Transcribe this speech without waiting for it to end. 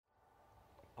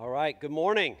All right, good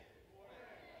morning.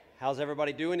 How's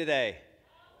everybody doing today?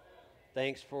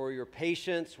 Thanks for your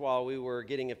patience while we were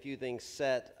getting a few things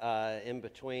set in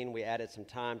between. We added some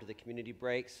time to the community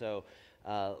break, so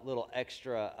a little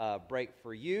extra break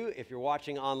for you. If you're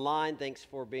watching online, thanks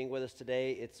for being with us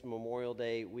today. It's Memorial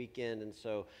Day weekend, and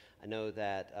so I know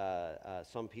that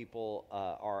some people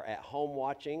are at home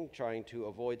watching, trying to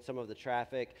avoid some of the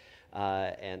traffic,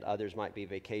 and others might be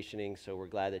vacationing, so we're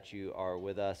glad that you are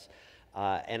with us.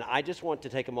 And I just want to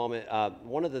take a moment.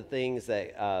 One of the things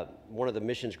that one of the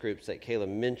missions groups that Kayla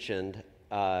mentioned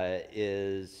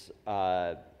is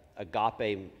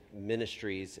Agape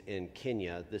Ministries in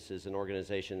Kenya. This is an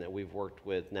organization that we've worked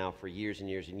with now for years and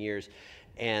years and years.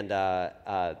 And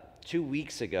 2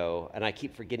 weeks ago, and I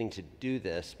keep forgetting to do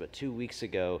this, but 2 weeks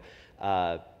ago,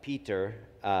 Peter,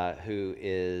 who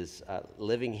is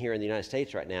living here in the United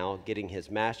States right now, getting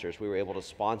his master's, we were able to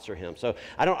sponsor him. So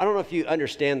I don't know if you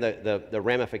understand the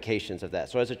ramifications of that.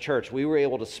 So as a church, we were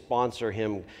able to sponsor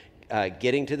him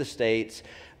getting to the States.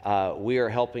 We are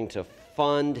helping to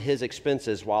fund his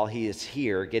expenses while he is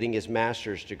here, getting his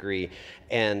master's degree.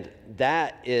 And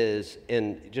that is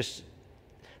just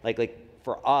like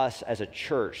for us as a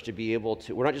church to be able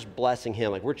to, we're not just blessing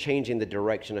him, like we're changing the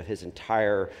direction of his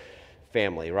entire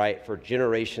family, right? For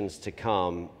generations to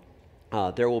come,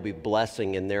 there will be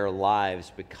blessing in their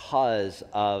lives because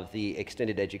of the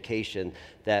extended education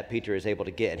that Peter is able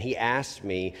to get. And he asked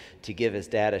me to give his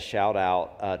dad a shout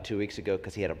out 2 weeks ago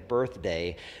because he had a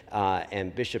birthday.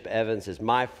 And Bishop Evans is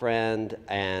my friend.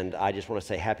 And I just want to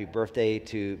say happy birthday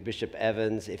to Bishop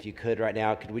Evans. If you could right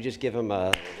now, could we just give him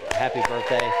a happy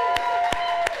birthday?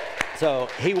 So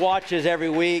he watches every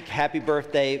week. Happy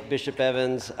birthday, Bishop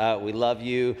Evans. We love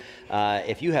you.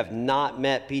 If you have not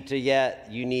met Peter yet,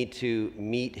 you need to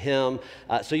meet him.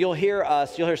 So you'll hear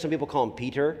some people call him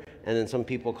Peter, and then some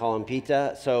people call him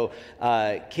Pita. So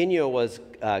Kenya was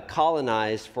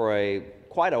colonized for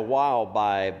quite a while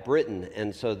by Britain,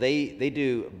 and so they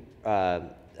do,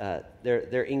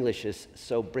 their English is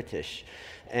so British.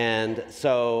 And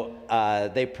so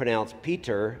they pronounce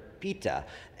Peter, Pita.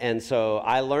 And so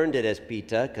I learned it as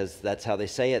Pita because that's how they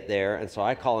say it there. And so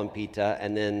I call him Pita.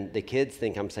 And then the kids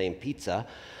think I'm saying pizza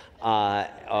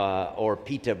or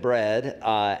pita bread.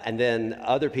 And then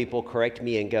other people correct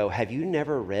me and go, have you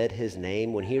never read his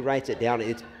name? When he writes it down,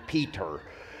 it's Peter.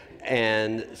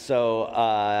 And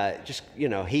so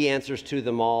he answers to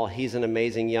them all. He's an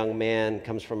amazing young man,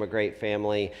 comes from a great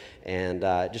family, and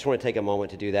just want to take a moment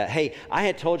to do that. Hey, I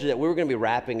had told you that we were going to be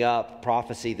wrapping up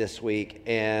prophecy this week,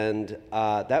 and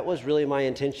that was really my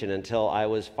intention until I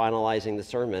was finalizing the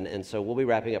sermon. And so we'll be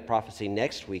wrapping up prophecy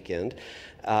next weekend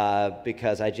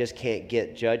because I just can't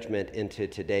get judgment into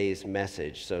today's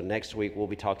message. So next week we'll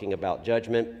be talking about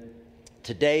judgment.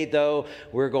 Today, though,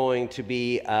 we're going to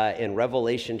be in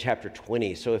Revelation chapter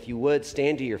 20. So if you would,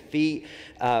 stand to your feet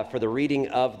for the reading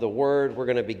of the word. We're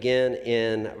going to begin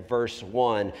in verse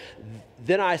 1.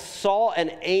 Then I saw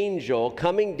an angel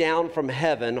coming down from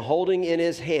heaven, holding in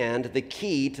his hand the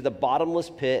key to the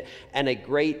bottomless pit and a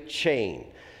great chain.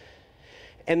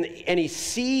 And he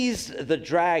seized the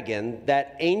dragon,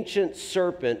 that ancient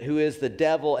serpent who is the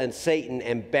devil and Satan,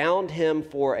 and bound him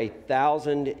for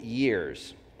 1,000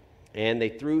 years. And they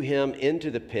threw him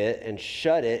into the pit and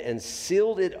shut it and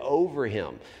sealed it over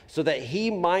him so that he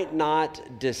might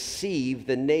not deceive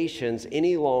the nations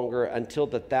any longer until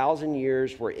the 1,000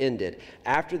 years were ended.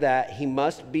 After that, he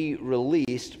must be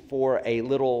released for a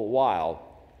little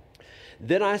while.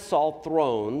 Then I saw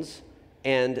thrones,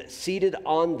 and seated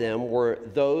on them were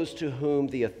those to whom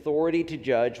the authority to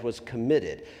judge was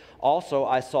committed. Also,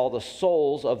 I saw the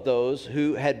souls of those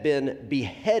who had been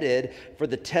beheaded for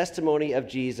the testimony of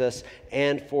Jesus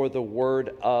and for the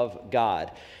word of God.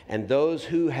 And those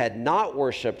who had not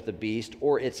worshiped the beast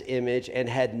or its image and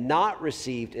had not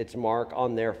received its mark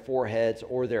on their foreheads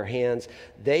or their hands,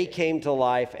 they came to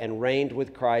life and reigned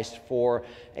with Christ for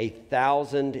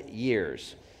 1,000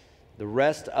 years. The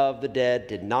rest of the dead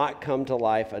did not come to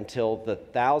life until the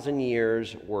 1,000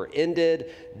 years were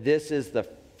ended. This is the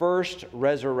first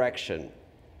resurrection.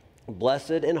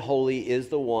 Blessed and holy is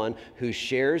the one who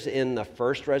shares in the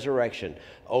first resurrection.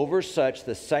 Over such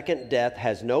the second death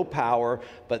has no power,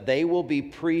 but they will be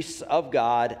priests of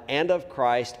God and of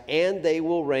Christ, and they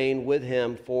will reign with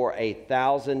him for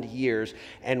 1,000 years.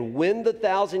 And when the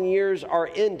 1,000 years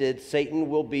are ended, Satan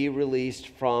will be released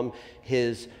from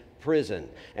his prison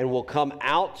and will come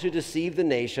out to deceive the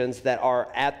nations that are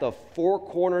at the four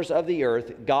corners of the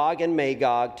earth, Gog and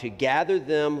Magog, to gather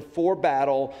them for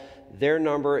battle. Their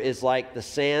number is like the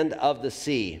sand of the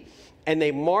sea. And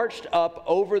they marched up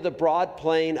over the broad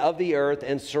plain of the earth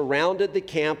and surrounded the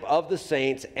camp of the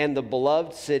saints and the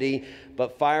beloved city.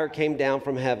 But fire came down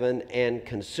from heaven and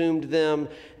consumed them,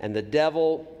 and the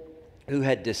devil who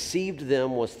had deceived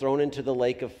them was thrown into the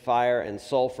lake of fire and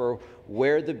sulfur,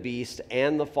 where the beast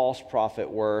and the false prophet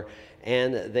were,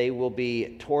 and they will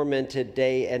be tormented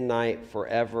day and night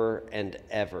forever and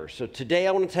ever. So today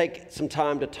I want to take some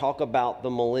time to talk about the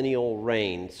millennial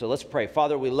reign. So let's pray.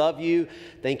 Father, we love you.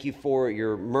 Thank you for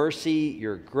your mercy,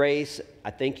 your grace.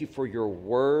 I thank you for your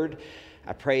word.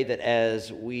 I pray that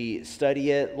as we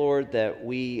study it, Lord, that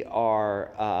we're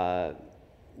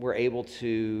able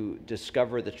to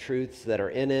discover the truths that are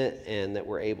in it, and that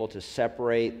we're able to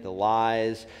separate the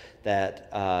lies that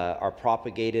are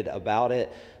propagated about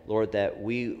it. Lord, that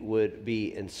we would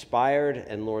be inspired,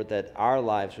 and Lord, that our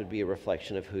lives would be a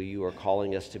reflection of who you are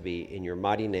calling us to be. In your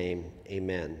mighty name,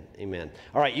 amen. Amen.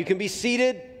 All right, you can be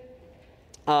seated.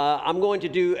 I'm going to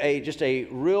do just a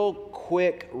real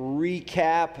quick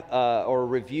recap or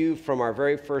review from our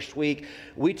very first week.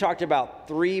 We talked about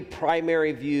three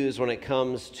primary views when it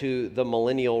comes to the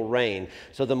millennial reign.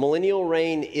 So the millennial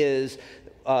reign is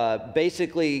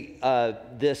basically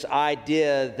this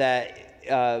idea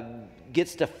that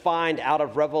gets defined out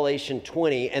of Revelation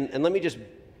 20. And let me just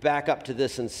back up to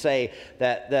this and say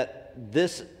that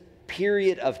this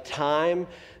period of time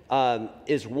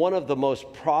is one of the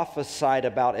most prophesied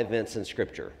about events in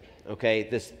Scripture. Okay,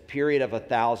 this period of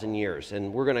 1,000 years.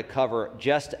 And we're going to cover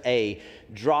just a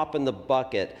drop in the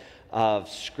bucket of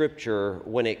Scripture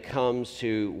when it comes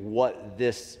to what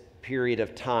this period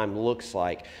of time looks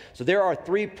like. So there are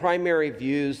three primary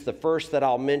views. The first that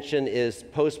I'll mention is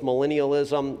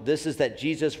postmillennialism. This is that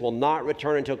Jesus will not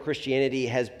return until Christianity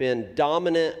has been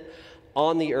dominant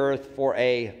on the earth for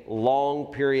a long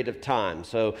period of time.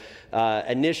 So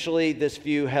initially this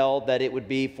view held that it would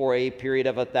be for a period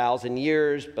of 1,000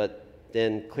 years, but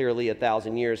then clearly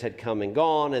 1,000 years had come and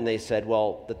gone, and they said,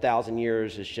 well, the 1,000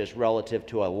 years is just relative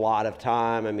to a lot of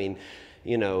time. I mean,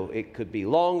 you know, it could be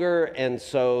longer. And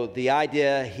so the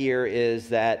idea here is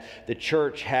that the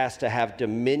church has to have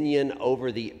dominion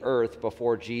over the earth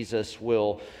before Jesus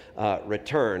will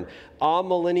return.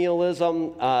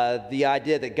 Amillennialism, the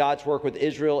idea that God's work with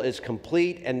Israel is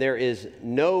complete and there is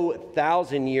no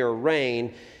 1,000-year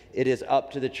reign. It is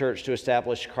up to the church to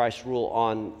establish Christ's rule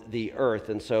on the earth.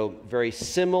 And so very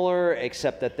similar,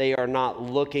 except that they are not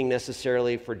looking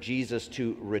necessarily for Jesus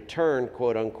to return,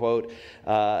 quote unquote.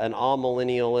 An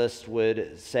amillennialist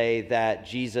would say that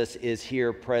Jesus is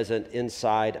here present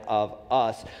inside of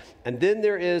us. And then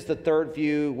there is the third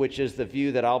view, which is the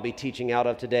view that I'll be teaching out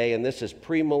of today, and this is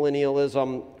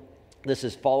premillennialism. This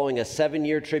is following a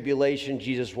 7-year tribulation.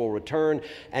 Jesus will return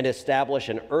and establish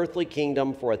an earthly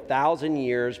kingdom for 1,000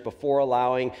 years before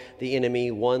allowing the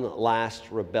enemy one last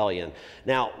rebellion.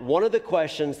 Now, one of the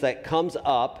questions that comes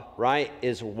up, right,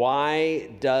 is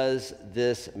why does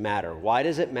this matter? Why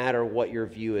does it matter what your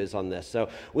view is on this? So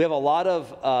we have a lot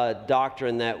of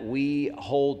doctrine that we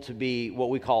hold to be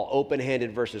what we call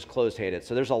open-handed versus closed-handed.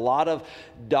 So there's a lot of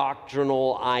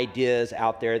doctrinal ideas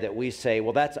out there that we say,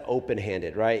 well, that's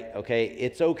open-handed, right? Okay,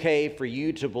 it's okay for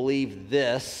you to believe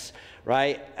this,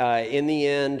 right? In the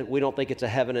end, we don't think it's a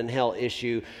heaven and hell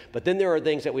issue. But then there are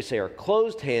things that we say are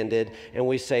closed-handed, and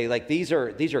we say, like, these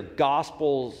are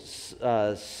gospel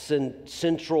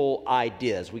central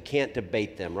ideas. We can't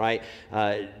debate them, right?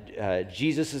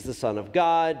 Jesus is the Son of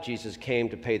God. Jesus came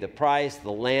to pay the price,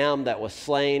 the Lamb that was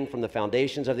slain from the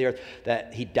foundations of the earth,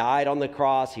 that he died on the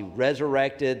cross, he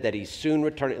resurrected, that he's soon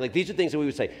returning. Like, these are things that we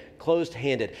would say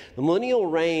closed-handed. The millennial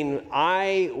reign,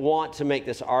 I want to make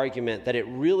this argument that it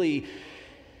really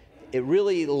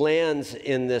lands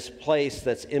in this place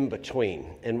that's in between.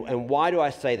 And why do I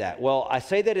say that? Well, I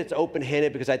say that it's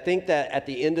open-handed because I think that at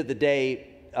the end of the day,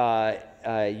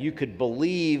 you could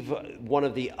believe one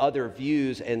of the other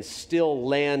views and still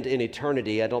land in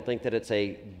eternity. I don't think that it's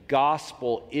a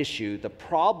gospel issue. The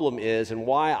problem is, and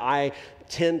why I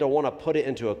tend to want to put it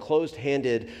into a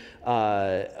closed-handed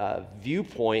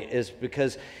viewpoint, is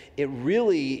because it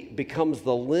really becomes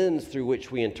the lens through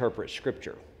which we interpret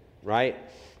Scripture, right?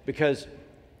 Because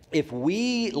if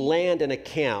we land in a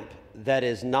camp that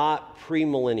is not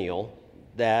premillennial,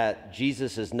 that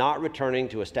Jesus is not returning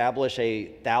to establish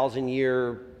a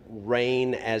 1,000-year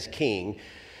reign as king,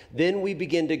 then we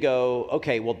begin to go,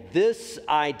 okay, well, this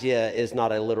idea is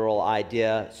not a literal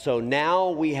idea, so now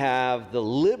we have the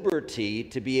liberty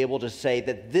to be able to say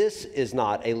that this is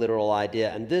not a literal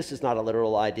idea, and this is not a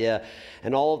literal idea,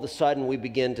 and all of a sudden we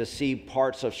begin to see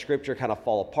parts of Scripture kind of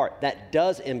fall apart. That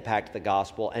does impact the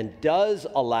gospel and does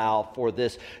allow for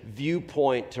this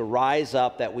viewpoint to rise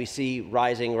up that we see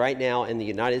rising right now in the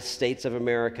United States of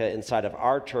America inside of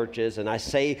our churches, and I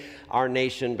say our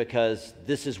nation because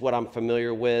this is what I'm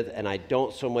familiar with, and I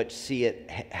don't so much see it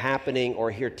happening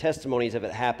or hear testimonies of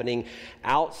it happening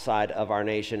outside of our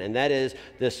nation, and that is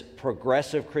this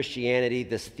progressive Christianity,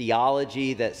 this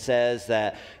theology that says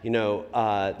that,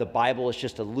 the Bible is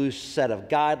just a loose set of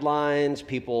guidelines.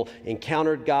 People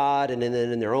encountered God, and then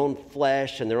in their own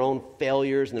flesh and their own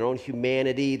failures and their own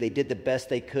humanity, they did the best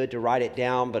they could to write it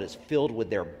down, but it's filled with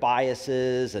their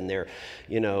biases and their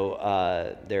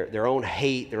own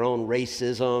hate, their own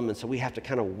racism, and so we have to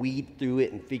kind of weed through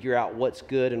it and figure out what's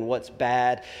good and what's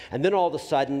bad. And then all of a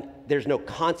sudden, there's no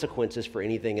consequences for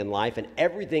anything in life, and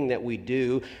everything that we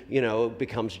do,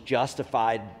 becomes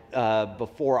justified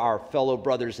before our fellow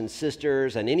brothers and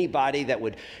sisters, and anybody that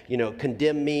would,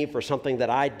 condemn me for something that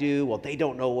I do, well, they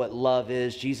don't know what love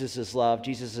is. Jesus is love.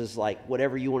 Jesus is like,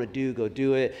 whatever you want to do, go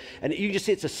do it. And you just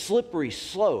see it's a slippery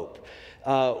slope.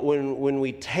 When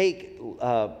we take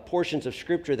portions of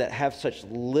Scripture that have such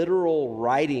literal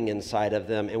writing inside of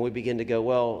them, and we begin to go,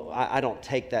 well, I don't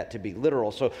take that to be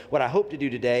literal. So what I hope to do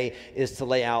today is to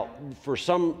lay out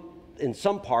in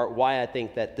some part why I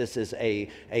think that this is a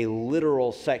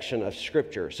literal section of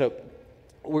Scripture. So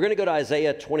we're going to go to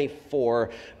Isaiah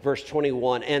 24, verse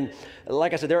 21. And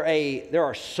like I said, there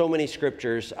are so many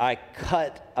scriptures. I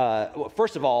cut,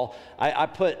 first of all, I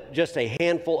put just a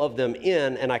handful of them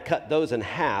in, and I cut those in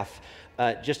half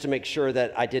just to make sure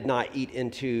that I did not eat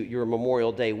into your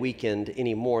Memorial Day weekend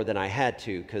any more than I had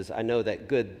to, because I know that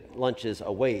good lunches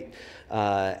await.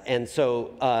 And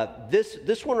so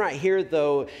this one right here,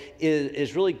 though,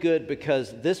 is really good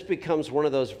because this becomes one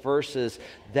of those verses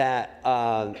that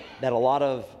a lot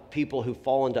of people who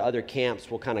fall into other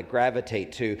camps will kind of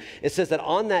gravitate to. It says that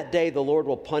on that day the Lord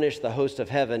will punish the host of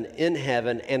heaven in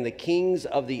heaven and the kings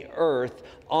of the earth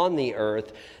on the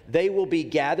earth. They will be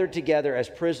gathered together as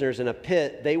prisoners in a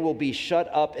pit. They will be shut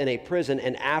up in a prison,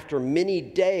 and after many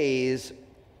days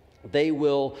they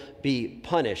will be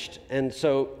punished. And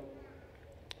so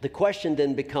the question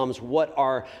then becomes, what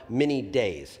are many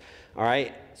days? All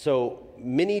right, so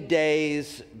many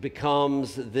days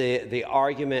becomes the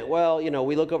argument. Well,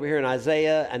 we look over here in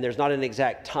Isaiah, and there's not an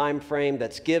exact time frame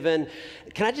that's given.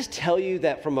 Can I just tell you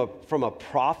that from a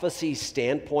prophecy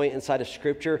standpoint inside of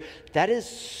Scripture, that is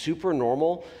super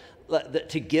normal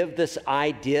to give this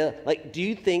idea. Like, do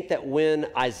you think that when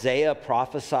Isaiah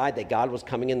prophesied that God was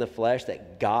coming in the flesh,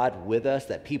 that God with us,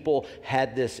 that people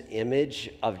had this image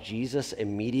of Jesus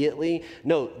immediately?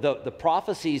 No, the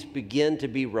prophecies begin to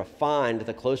be refined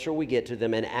the closer we get to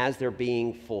them and as they're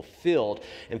being fulfilled.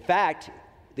 In fact,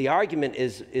 the argument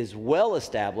is well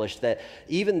established that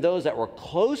even those that were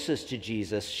closest to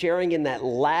Jesus, sharing in that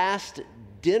last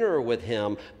dinner with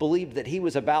him, believed that he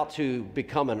was about to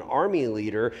become an army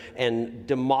leader and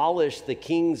demolish the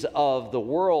kings of the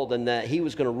world, and that he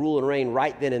was going to rule and reign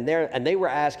right then and there. And they were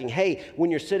asking, hey, when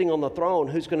you're sitting on the throne,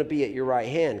 who's going to be at your right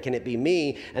hand? Can it be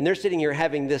me? And they're sitting here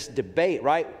having this debate,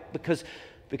 right? Because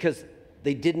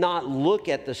they did not look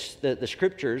at the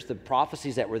scriptures, the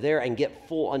prophecies that were there, and get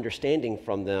full understanding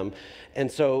from them.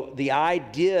 And so the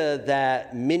idea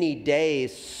that many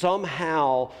days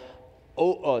somehow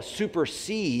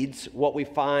supersedes what we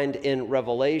find in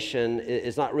Revelation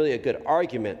is not really a good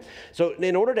argument. So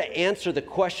in order to answer the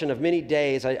question of many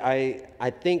days,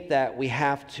 I think that we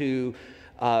have to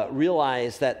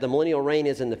realize that the millennial reign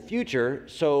is in the future.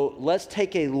 So let's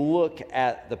take a look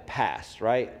at the past,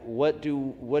 right? What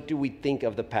do we think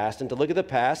of the past? And to look at the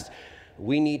past,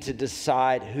 we need to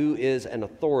decide who is an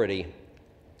authority.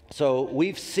 So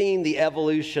we've seen the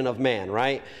evolution of man,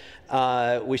 right?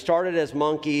 We started as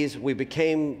monkeys, we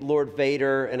became Lord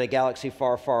Vader in a galaxy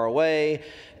far, far away,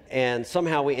 and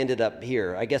somehow we ended up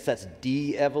here. I guess that's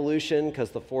de-evolution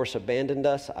because the Force abandoned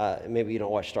us. Maybe you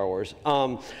don't watch Star Wars.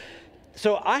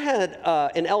 So I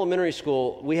had, in elementary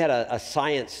school, we had a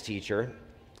science teacher,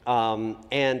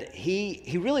 and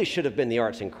he really should have been the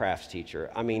arts and crafts teacher.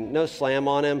 I mean, no slam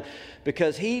on him,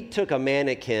 because he took a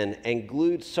mannequin and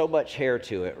glued so much hair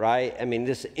to it, right? I mean,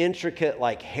 this intricate,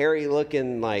 like, hairy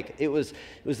looking, like, it was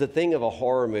the thing of a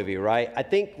horror movie, right? I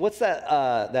think, what's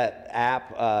that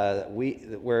app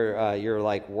where you're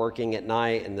like working at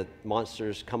night and the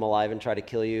monsters come alive and try to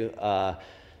kill you?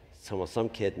 Some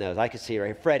kid knows. I could see it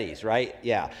right. Freddy's, right?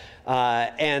 Yeah.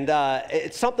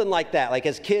 It's something like that. Like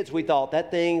as kids, we thought that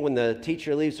thing, when the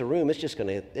teacher leaves the room, it's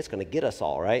gonna get us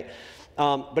all, right?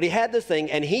 But he had this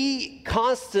thing, and he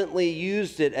constantly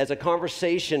used it as a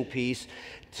conversation piece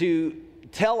to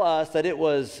tell us that it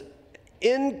was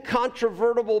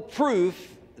incontrovertible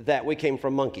proof that we came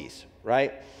from monkeys,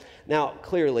 right? Now,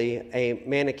 clearly, a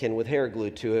mannequin with hair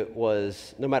glued to it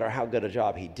was, no matter how good a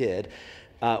job he did,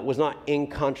 was not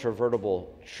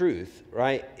incontrovertible truth,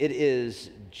 right? It is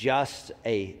just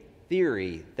a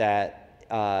theory that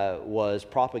was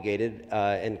propagated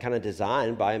and kind of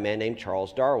designed by a man named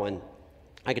Charles Darwin.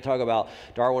 I could talk about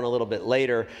Darwin a little bit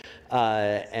later,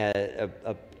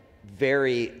 a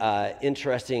very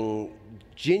interesting,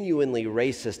 genuinely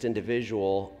racist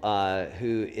individual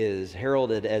who is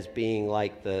heralded as being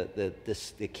like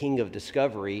the king of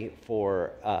discovery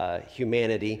for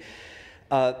humanity.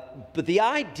 But the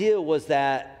idea was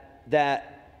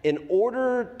that in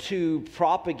order to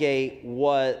propagate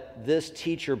what this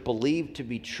teacher believed to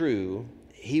be true,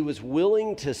 he was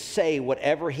willing to say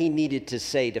whatever he needed to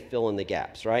say to fill in the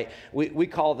gaps, right? We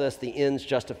call this the ends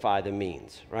justify the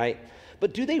means, right?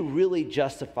 But do they really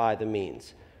justify the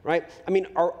means, right? I mean,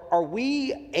 are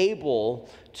we able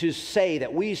to say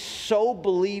that we so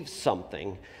believe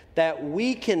something that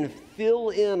we can fill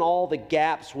in all the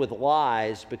gaps with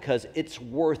lies because it's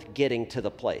worth getting to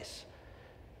the place?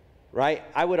 Right?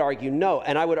 I would argue no,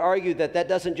 and I would argue that that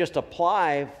doesn't just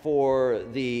apply for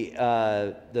the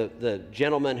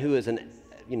gentleman who is an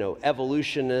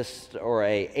evolutionist or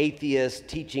a atheist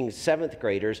teaching seventh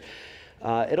graders.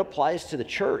 It applies to the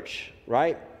church,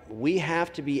 right? We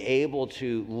have to be able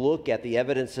to look at the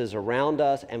evidences around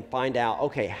us and find out,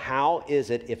 okay, how is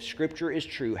it, if Scripture is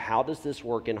true, how does this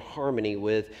work in harmony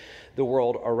with the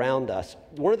world around us?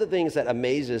 One of the things that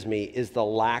amazes me is the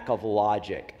lack of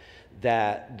logic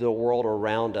that the world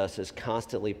around us is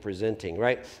constantly presenting,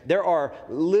 right? There are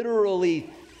literally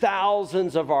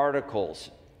thousands of articles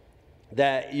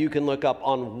that you can look up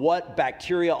on what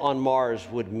bacteria on Mars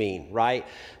would mean, right?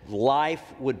 Life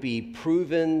would be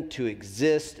proven to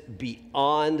exist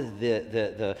beyond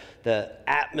the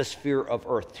atmosphere of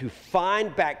Earth. To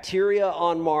find bacteria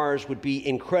on Mars would be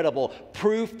incredible.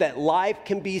 Proof that life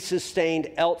can be sustained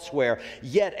elsewhere.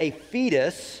 Yet a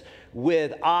fetus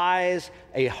with eyes,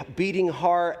 a beating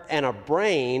heart, and a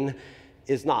brain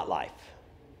is not life.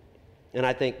 And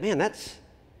I think, man, that's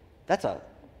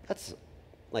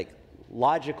like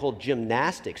logical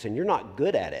gymnastics, and you're not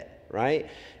good at it, right?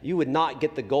 You would not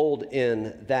get the gold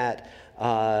in that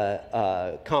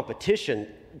competition.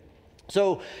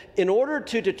 So in order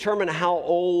to determine how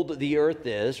old the earth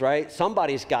is, right,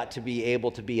 somebody's got to be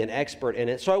able to be an expert in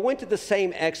it. So I went to the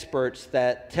same experts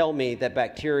that tell me that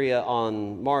bacteria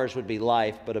on Mars would be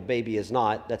life, but a baby is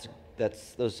not.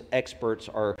 Those experts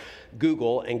are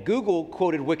Google, and Google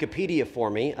quoted Wikipedia for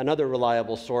me, another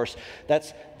reliable source.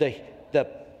 That's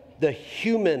the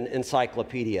human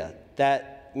encyclopedia.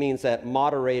 That means that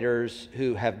moderators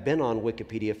who have been on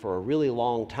Wikipedia for a really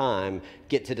long time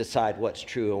get to decide what's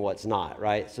true and what's not,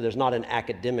 right? So there's not an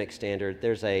academic standard.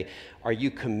 There's are you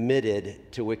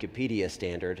committed to Wikipedia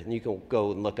standard? And you can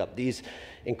go and look up these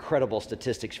incredible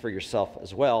statistics for yourself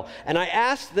as well. And I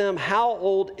asked them, how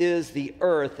old is the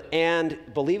Earth? And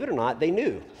believe it or not, they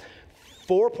knew.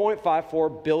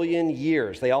 4.54 billion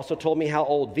years. They also told me how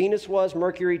old Venus was,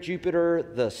 Mercury, Jupiter,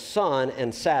 the Sun,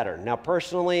 and Saturn. Now,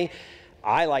 personally,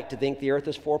 I like to think the Earth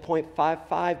is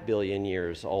 4.55 billion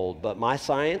years old, but my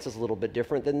science is a little bit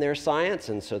different than their science,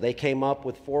 and so they came up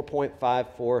with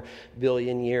 4.54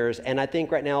 billion years. And I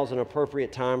think right now is an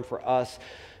appropriate time for us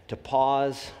to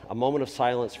pause, a moment of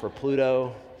silence for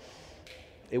Pluto.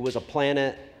 It was a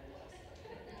planet,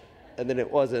 and then it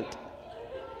wasn't.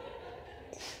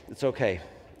 It's okay.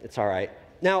 It's all right.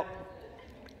 Now,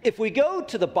 if we go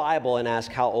to the Bible and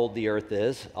ask how old the earth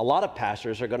is, a lot of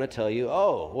pastors are going to tell you,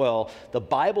 oh, well, the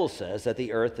Bible says that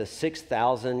the earth is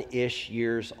 6,000-ish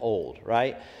years old,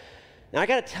 right? Now, I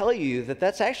got to tell you that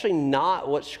that's actually not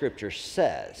what Scripture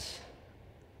says.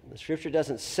 The Scripture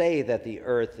doesn't say that the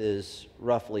earth is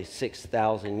roughly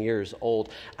 6,000 years old.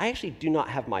 I actually do not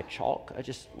have my chalk. I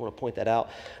just want to point that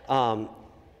out.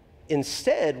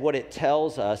 Instead, what it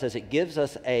tells us is it gives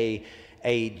us a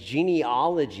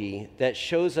genealogy that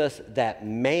shows us that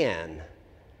man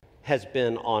has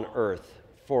been on earth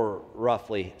for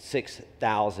roughly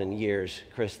 6,000 years.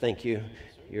 Chris, thank you.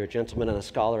 You're a gentleman and a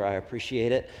scholar. I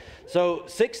appreciate it. So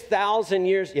 6,000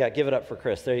 years. Yeah, give it up for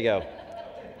Chris. There you go.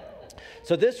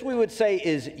 So this we would say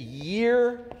is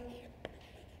year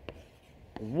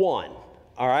one.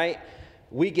 All right?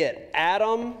 We get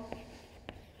Adam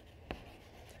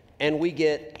and we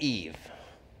get Eve.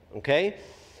 okay?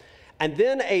 And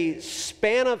then a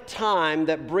span of time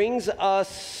that brings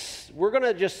us, we're going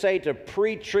to just say to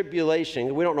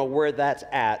pre-tribulation. We don't know where that's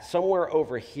at, somewhere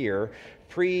over here,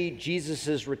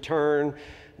 pre-Jesus' return,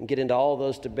 and get into all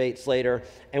those debates later.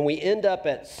 And we end up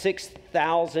at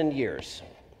 6,000 years,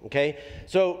 okay?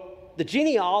 So the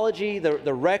genealogy,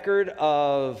 the record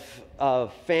of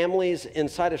families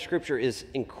inside of Scripture is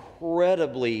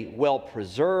incredibly well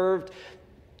preserved.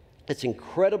 It's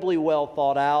incredibly well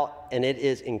thought out, and it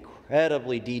is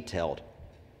incredibly detailed.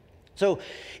 So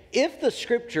if the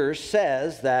Scripture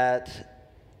says that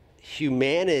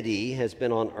humanity has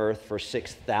been on earth for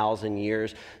 6,000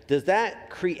 years, does that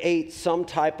create some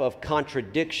type of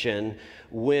contradiction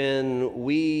when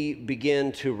we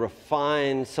begin to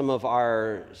refine some of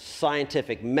our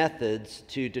scientific methods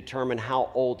to determine how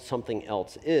old something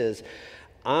else is?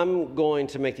 I'm going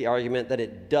to make the argument that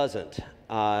it doesn't.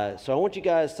 So I want you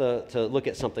guys to look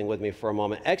at something with me for a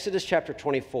moment. Exodus chapter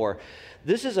 24.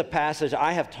 This is a passage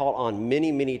I have taught on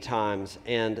many, many times,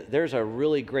 and there's a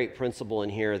really great principle in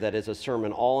here that is a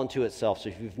sermon all unto itself. So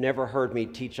if you've never heard me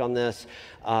teach on this,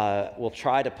 we'll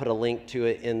try to put a link to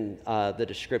it in the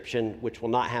description, which will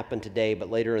not happen today, but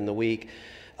later in the week.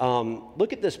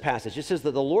 Look at this passage. It says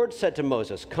that the Lord said to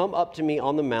Moses, "Come up to me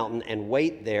on the mountain and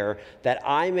wait there, that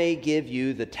I may give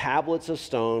you the tablets of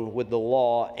stone with the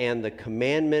law and the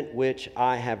commandment which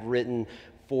I have written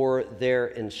for their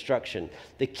instruction."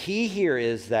 The key here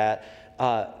is that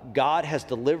God has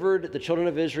delivered the children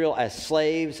of Israel as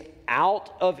slaves out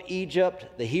of Egypt.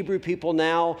 The Hebrew people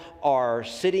now are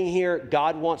sitting here.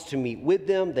 God wants to meet with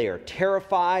them. They are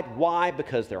terrified. Why?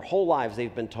 Because their whole lives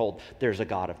they've been told there's a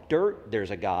God of dirt,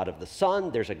 there's a God of the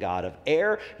sun, there's a God of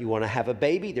air. You want to have a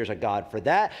baby, there's a God for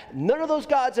that. None of those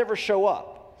gods ever show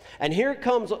up. And here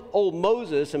comes old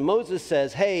Moses, and Moses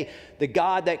says, hey, the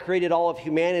God that created all of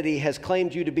humanity has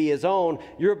claimed you to be his own.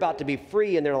 You're about to be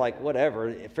free. And they're like,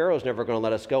 whatever, Pharaoh's never going to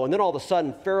let us go. And then all of a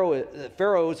sudden,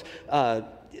 Pharaoh's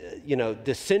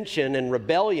dissension and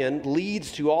rebellion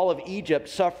leads to all of Egypt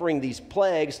suffering these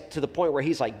plagues to the point where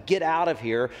he's like, get out of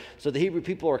here. So the Hebrew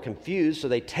people are confused, so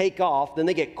they take off. Then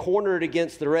they get cornered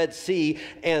against the Red Sea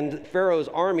and Pharaoh's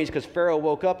armies, because Pharaoh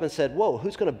woke up and said, whoa,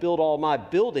 who's going to build all my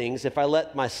buildings if I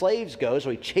let my slaves go? So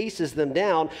he chases them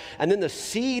down, and then the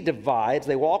sea divides.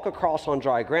 They walk across on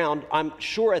dry ground. I'm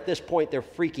sure at this point they're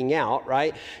freaking out,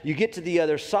 right? You get to the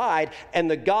other side,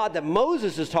 and the God that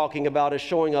Moses is talking about is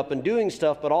showing up and doing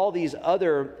stuff, but all these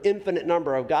other infinite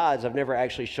number of gods have never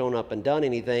actually shown up and done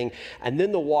anything. And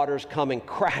then the waters come and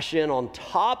crash in on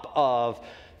top of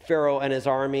Pharaoh and his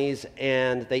armies,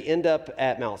 and they end up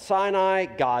at Mount Sinai.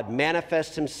 God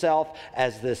manifests himself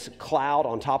as this cloud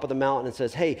on top of the mountain and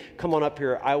says, hey, come on up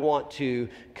here. I want to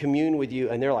commune with you.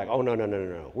 And they're like, oh,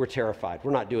 no. We're terrified.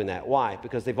 We're not doing that. Why?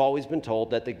 Because they've always been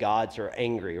told that the gods are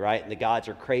angry, right? And the gods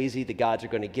are crazy. The gods are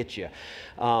going to get you.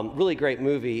 Really great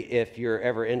movie if you're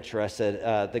ever interested.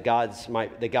 The gods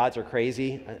are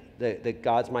crazy. The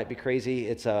gods might be crazy.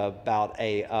 It's about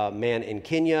a man in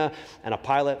Kenya, and a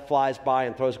pilot flies by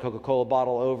and throws a Coca-Cola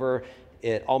bottle over.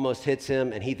 It almost hits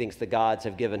him, and he thinks the gods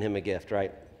have given him a gift,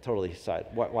 right? Totally aside.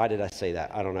 Why did I say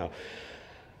that? I don't know.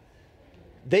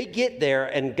 They get there,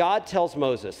 and God tells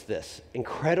Moses this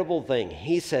incredible thing.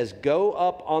 He says, go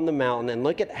up on the mountain, and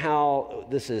look at how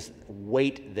this is,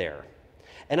 wait there.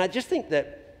 And I just think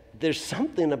that there's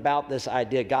something about this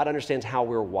idea. God understands how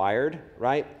we're wired,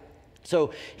 right?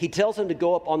 So he tells him to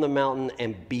go up on the mountain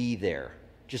and be there.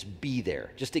 Just be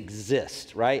there. Just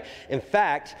exist, right? In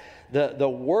fact, the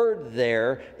word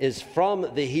there is from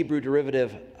the Hebrew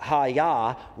derivative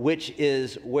haya, which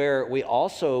is where we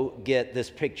also get this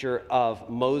picture of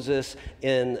Moses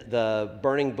in the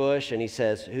burning bush. And he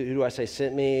says, who do I say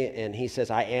sent me? And he says,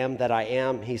 I am that I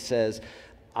am. He says,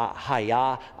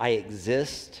 haya, I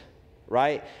exist,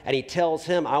 right? And he tells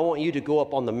him, I want you to go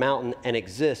up on the mountain and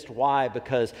exist. Why?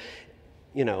 Because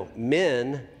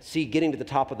men see getting to the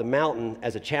top of the mountain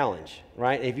as a challenge,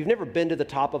 right? If you've never been to the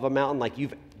top of a mountain, like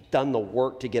you've done the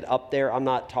work to get up there, I'm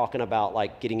not talking about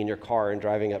like getting in your car and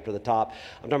driving up to the top.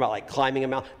 I'm talking about like climbing a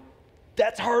mountain.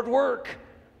 That's hard work.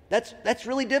 That's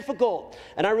really difficult.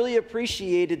 And I really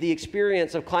appreciated the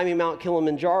experience of climbing Mount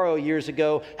Kilimanjaro years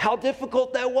ago, how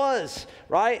difficult that was,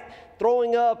 right?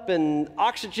 Throwing up and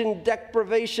oxygen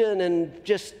deprivation and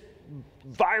just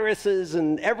viruses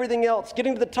and everything else.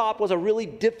 Getting to the top was a really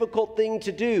difficult thing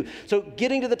to do. So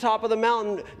getting to the top of the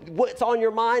mountain, what's on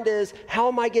your mind is, how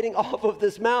am I getting off of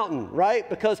this mountain, right?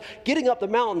 Because getting up the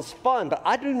mountain's fun, but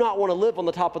I do not want to live on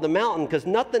the top of the mountain because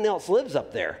nothing else lives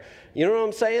up there. You know what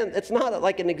I'm saying? It's not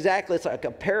like it's like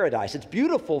a paradise. It's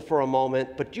beautiful for a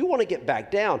moment, but you want to get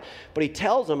back down. But he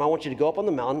tells them, I want you to go up on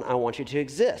the mountain. I want you to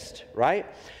exist, right?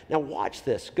 Now watch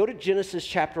this. Go to Genesis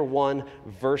chapter 1,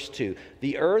 verse 2.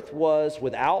 The earth was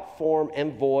without form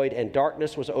and void, and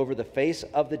darkness was over the face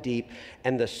of the deep,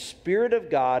 and the Spirit of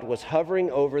God was hovering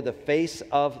over the face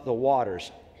of the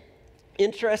waters.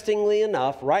 Interestingly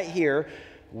enough, right here,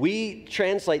 we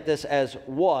translate this as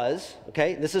was,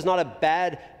 okay? This is not a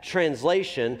bad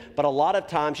translation, but a lot of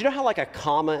times, you know how like a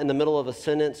comma in the middle of a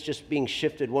sentence just being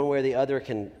shifted one way or the other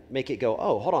can make it go,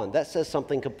 oh, hold on, that says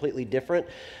something completely different,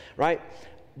 right?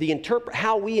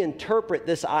 How we interpret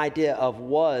this idea of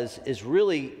was is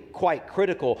really quite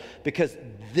critical, because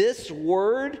this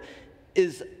word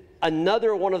is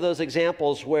another one of those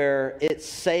examples where it's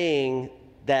saying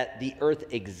that the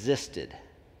earth existed.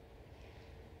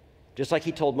 Just like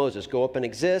he told Moses, go up and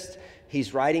exist.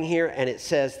 He's writing here, and it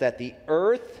says that the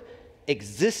earth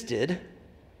existed,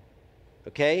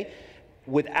 okay,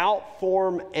 without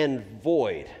form and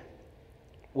void.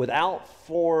 Without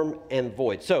form and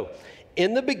void. So,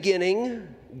 in the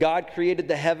beginning, God created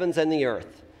the heavens and the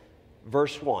earth.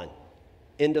 Verse 1,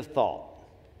 end of thought.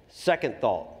 Second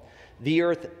thought, the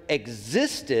earth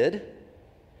existed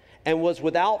and was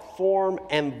without form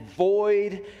and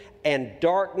void, and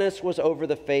darkness was over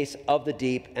the face of the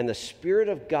deep, and the Spirit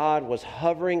of God was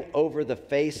hovering over the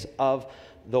face of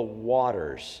the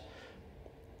waters.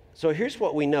 So here's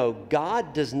what we know.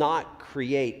 God does not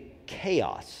create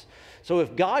chaos. So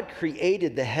if God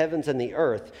created the heavens and the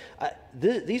earth,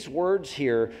 these words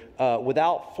here,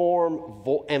 without form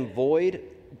and void,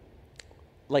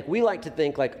 like we like to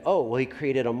think like, oh, well, he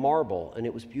created a marble and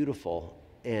it was beautiful.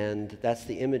 And that's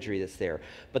the imagery that's there.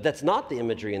 But that's not the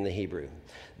imagery in the Hebrew.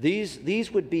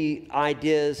 These would be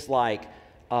ideas like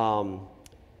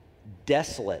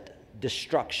desolate,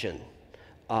 destruction.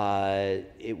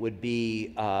 It would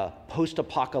be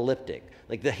post-apocalyptic.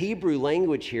 Like the Hebrew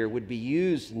language here would be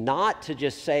used not to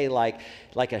just say like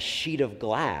a sheet of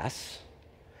glass,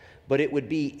 but it would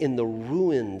be in the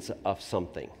ruins of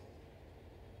something.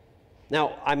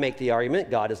 Now, I make the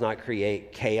argument God does not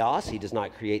create chaos. He does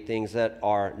not create things that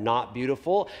are not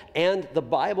beautiful. And the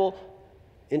Bible,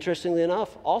 interestingly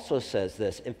enough, also says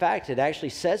this. In fact, it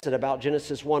actually says it about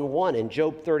Genesis 1:1 and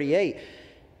Job 38.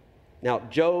 Now,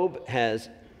 Job has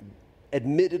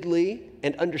admittedly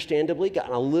and understandably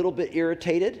gotten a little bit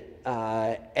irritated.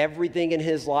 Everything in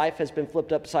his life has been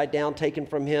flipped upside down, taken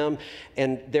from him.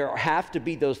 And there have to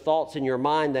be those thoughts in your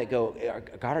mind that go,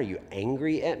 God, are you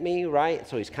angry at me, right?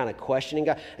 So he's kind of questioning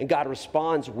God. And God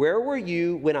responds, where were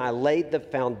you when I laid the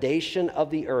foundation of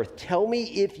the earth? Tell me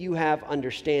if you have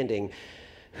understanding.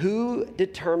 Who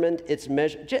determined its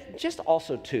measure? Just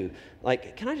also too,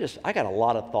 like, I got a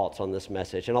lot of thoughts on this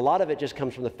message, and a lot of it just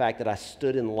comes from the fact that I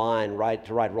stood in line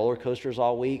to ride roller coasters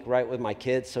all week, right, with my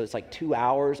kids. So it's like 2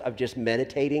 hours of just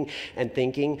meditating and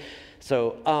thinking.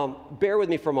 So bear with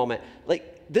me for a moment.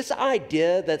 Like this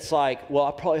idea that's like, well,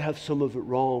 I probably have some of it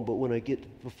wrong, but when I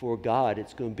get before God,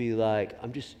 it's going to be like,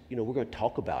 we're going to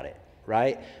talk about it.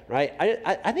 Right?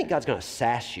 I think God's going to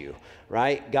sass you,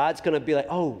 right? God's going to be like,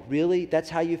 oh, really? That's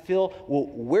how you feel? Well,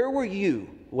 where were you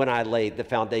when I laid the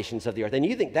foundations of the earth? And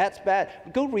you think that's bad?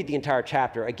 Go read the entire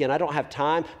chapter. Again, I don't have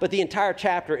time, but the entire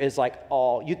chapter is like,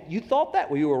 oh, you thought that?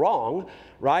 Well, you were wrong,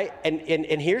 right? And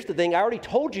here's the thing. I already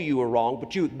told you were wrong,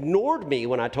 but you ignored me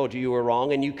when I told you were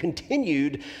wrong, and you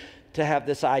continued to have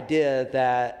this idea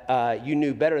that you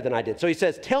knew better than I did. So he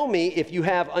says, tell me if you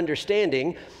have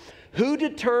understanding. Who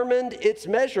determined its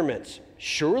measurements?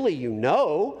 Surely you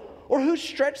know. Or who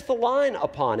stretched the line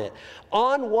upon it?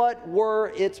 On what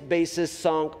were its bases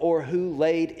sunk, or who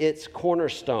laid its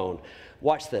cornerstone?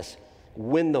 Watch this.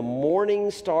 When the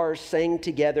morning stars sang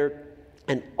together,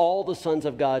 and all the sons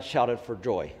of God shouted for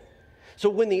joy. So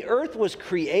when the earth was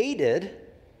created,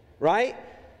 right,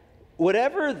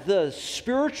 whatever the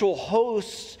spiritual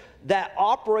hosts that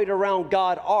operate around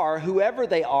God are, whoever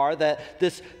they are, that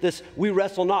this we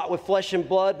wrestle not with flesh and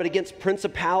blood, but against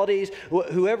principalities,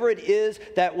 whoever it is,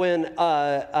 that when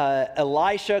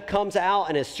Elisha comes out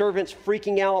and his servants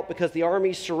freaking out because the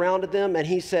army surrounded them, and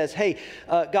he says, hey,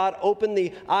 God, open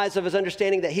the eyes of his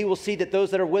understanding that he will see that those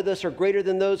that are with us are greater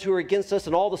than those who are against us,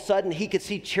 and all of a sudden he could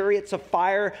see chariots of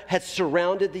fire had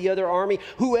surrounded the other army.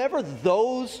 Whoever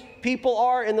those people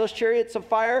are in those chariots of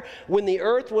fire, when the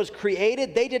earth was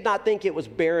created, they did not think it was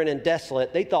barren and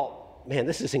desolate. They thought, man,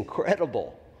 this is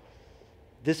incredible.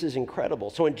 This is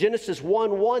incredible. So in Genesis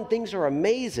 1:1, things are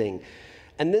amazing.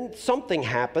 And then something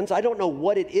happens. I don't know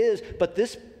what it is, but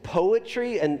this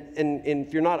poetry, and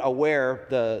if you're not aware,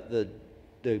 the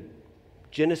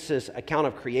Genesis account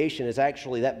of creation is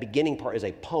actually, that beginning part is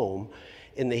a poem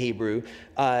in the Hebrew.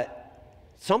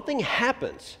 Something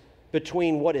happens.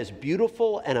 between what is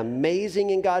beautiful and amazing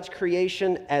in God's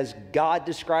creation as God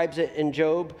describes it in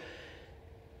Job,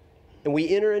 and we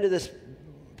enter into this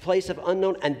place of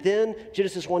unknown, and then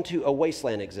Genesis 1:2, a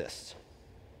wasteland exists.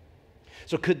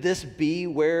 So could this be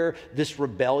where this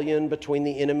rebellion between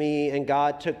the enemy and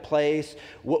God took place?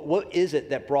 What is it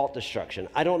that brought destruction?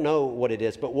 I don't know what it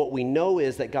is, but what we know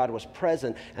is that God was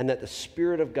present and that the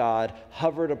Spirit of God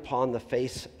hovered upon the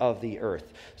face of the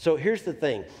earth. So here's the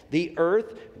thing. The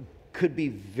earth could be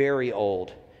very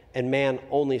old and man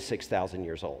only 6,000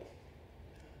 years old.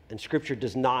 And Scripture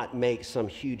does not make some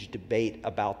huge debate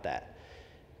about that.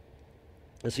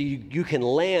 And so you can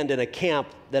land in a camp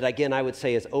that, again, I would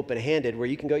say is open-handed, where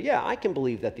you can go, yeah, I can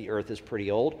believe that the earth is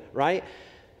pretty old, right?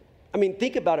 I mean,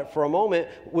 think about it for a moment.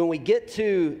 When we get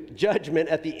to judgment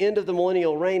at the end of the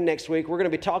millennial reign next week, we're going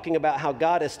to be talking about how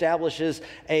God establishes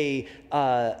a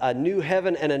new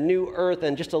heaven and a new earth.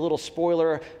 And just a little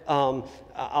spoiler,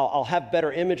 I'll have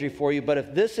better imagery for you. But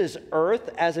if this is earth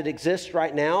as it exists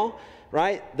right now,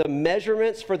 right, the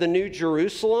measurements for the new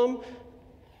Jerusalem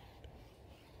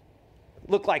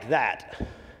look like that.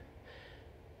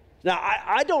 Now,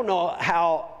 I don't know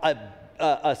how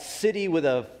a city with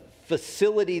a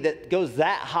facility that goes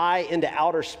that high into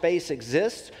outer space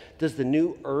exists. Does the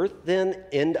new earth then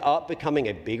end up becoming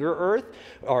a bigger earth?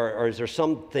 Or is there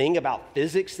something about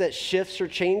physics that shifts or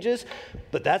changes?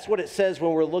 But that's what it says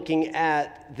when we're looking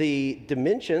at the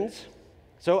dimensions.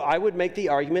 So I would make the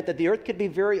argument that the earth could be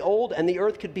very old and the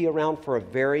earth could be around for a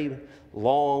very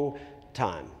long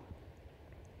time.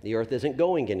 The earth isn't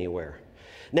going anywhere.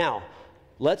 Now,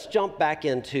 let's jump back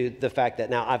into the fact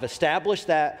that now I've established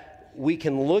that we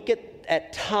can look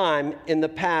at time in the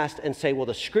past and say, well,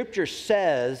 the Scripture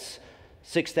says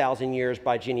 6,000 years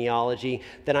by genealogy.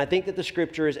 Then I think that the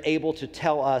Scripture is able to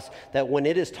tell us that when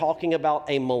it is talking about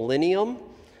a millennium,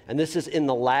 and this is in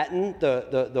the Latin,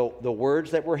 the words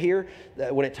that were here,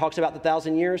 when it talks about the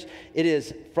 1,000 years, it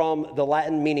is from the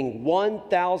Latin meaning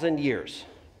 1,000 years.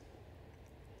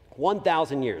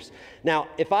 1,000 years. Now,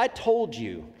 if I told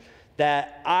you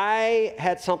that I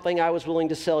had something I was willing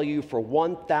to sell you for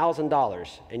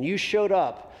 $1,000 and you showed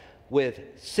up with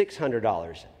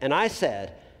 $600 and I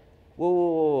said,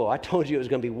 whoa, I told you it was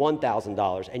going to be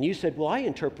 $1,000, and you said, well, I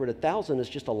interpret 1,000 as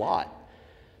just a lot.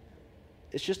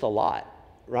 It's just a lot.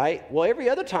 Right? Well, every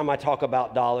other time I talk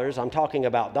about dollars, I'm talking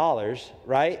about dollars,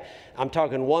 right? I'm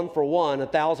talking 1 for 1,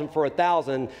 1,000 for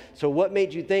 1,000. So what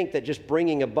made you think that just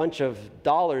bringing a bunch of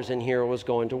dollars in here was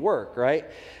going to work, right?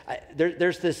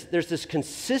 There's this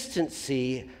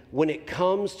consistency when it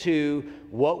comes to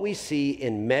what we see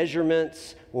in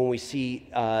measurements, when we see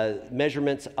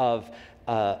measurements of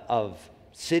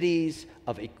cities,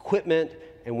 of equipment.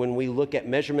 And when we look at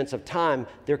measurements of time,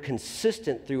 they're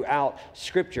consistent throughout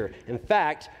Scripture. In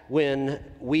fact, when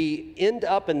we end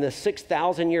up in the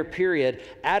 6,000-year period,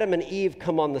 Adam and Eve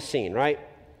come on the scene, right?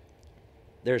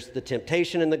 There's the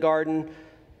temptation in the garden.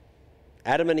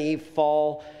 Adam and Eve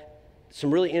fall. Some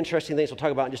really interesting things we'll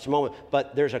talk about in just a moment.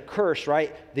 But there's a curse,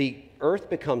 right? The earth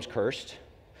becomes cursed.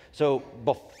 So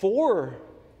before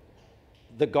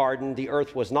the garden, the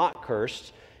earth was not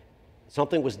cursed.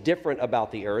 Something was different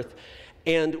about the earth.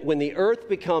 And when the earth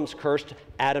becomes cursed,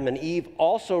 Adam and Eve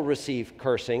also receive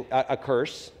a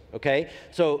curse, okay?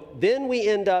 So then we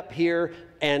end up here,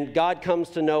 and God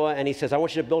comes to Noah, and he says, I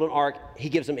want you to build an ark. He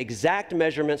gives him exact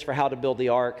measurements for how to build the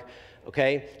ark,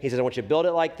 okay? He says, I want you to build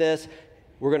it like this.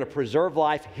 We're going to preserve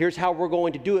life. Here's how we're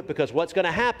going to do it, because what's going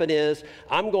to happen is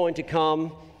I'm going to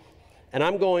come, and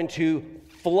I'm going to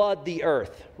flood the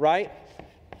earth, right?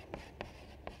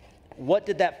 What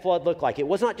did that flood look like? It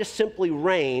was not just simply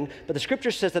rain, but the Scripture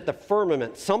says that the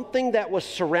firmament, something that was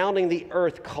surrounding the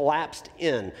earth, collapsed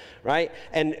in, right?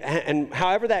 And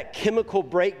however that chemical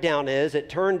breakdown is, it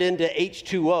turned into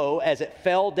H2O as it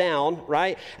fell down,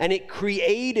 right? And it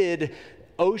created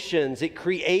oceans, it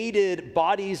created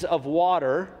bodies of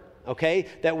water, okay,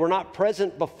 that were not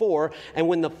present before. And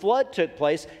when the flood took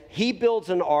place, he builds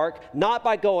an ark, not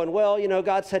by going, well, you know,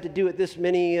 God said to do it this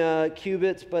many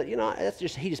cubits, but, you know,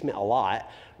 he just meant a lot,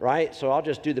 right? So I'll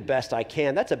just do the best I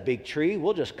can. That's a big tree.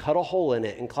 We'll just cut a hole in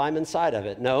it and climb inside of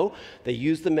it. No, they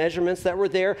used the measurements that were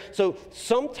there. So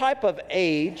some type of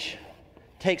age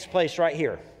takes place right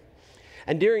here.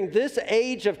 And during this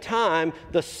age of time,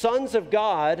 the sons of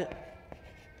God,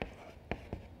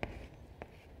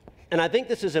 and I think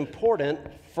this is important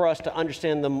for us to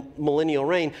understand the millennial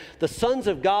reign, the sons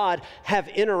of God have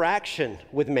interaction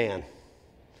with man.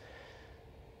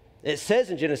 It says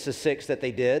in Genesis 6 that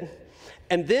they did.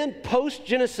 And then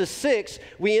post-Genesis 6,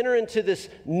 we enter into this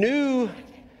new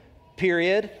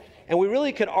period, and we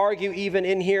really could argue even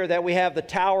in here that we have the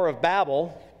Tower of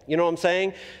Babel, You know what I'm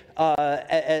saying?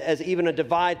 As even a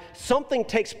divide. Something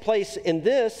takes place in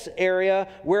this area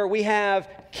where we have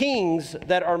kings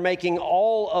that are making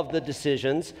all of the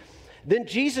decisions. Then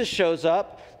Jesus shows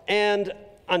up, and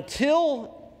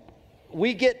until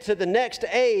we get to the next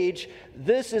age,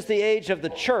 this is the age of the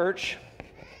church.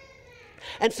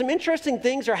 And some interesting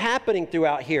things are happening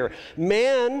throughout here.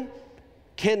 Man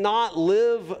cannot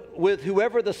live with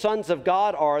whoever the sons of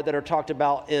God are that are talked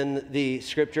about in the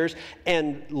scriptures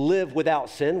and live without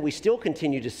sin. We still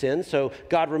continue to sin, so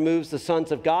God removes the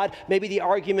sons of God. Maybe the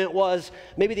argument was,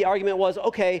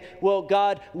 okay, well,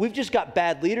 God, we've just got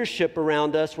bad leadership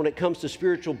around us when it comes to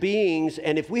spiritual beings,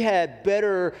 and if we had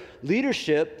better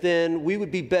leadership, then we would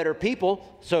be better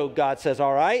people. So God says,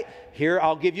 all right, here,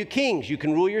 I'll give you kings. You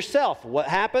can rule yourself. What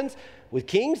happens? With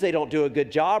kings, they don't do a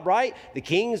good job, right? The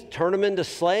kings turn them into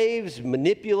slaves,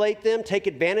 manipulate them, take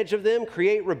advantage of them,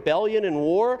 create rebellion and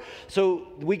war. So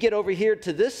we get over here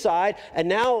to this side, and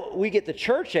now we get the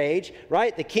church age,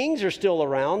 right? The kings are still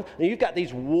around, and you've got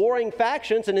these warring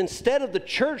factions, and instead of the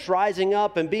church rising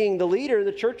up and being the leader,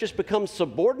 the church just becomes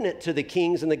subordinate to the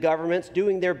kings and the governments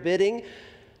doing their bidding,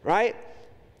 right?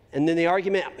 And then the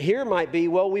argument here might be,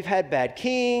 well, we've had bad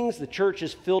kings, the church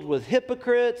is filled with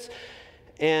hypocrites,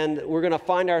 and we're going to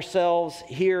find ourselves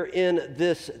here in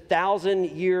this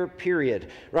 1,000-year period,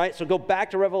 right? So go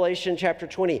back to Revelation chapter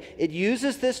 20. It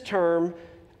uses this term,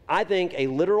 I think, a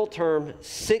literal term,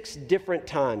 6 different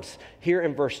times. Here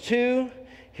in verse 2,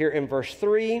 here in verse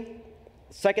 3,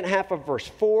 second half of verse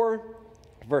 4,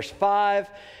 verse 5,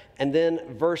 and then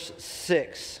verse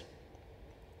 6.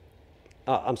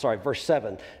 Verse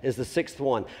 7 is the 6th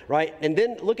one, right? And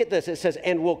then look at this. It says,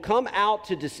 and will come out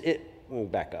to... let me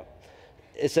back up.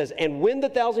 It says, and when the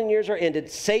 1,000 years are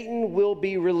ended, Satan will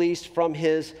be released from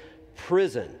his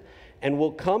prison and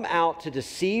will come out to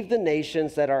deceive the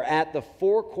nations that are at the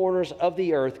 4 corners of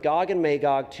the earth, Gog and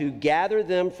Magog, to gather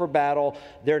them for battle.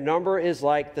 Their number is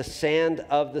like the sand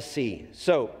of the sea.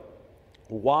 So,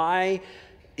 why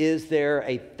is there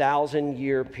a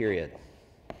 1,000-year period?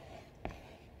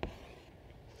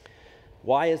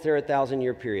 Why is there a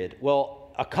 1,000-year period?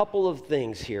 Well, a couple of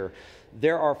things here.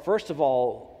 There are, first of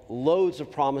all, loads of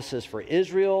promises for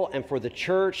Israel and for the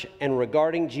church and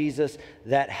regarding Jesus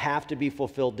that have to be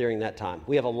fulfilled during that time.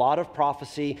 We have a lot of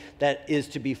prophecy that is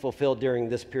to be fulfilled during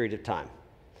this period of time.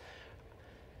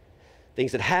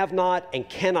 Things that have not and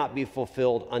cannot be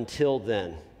fulfilled until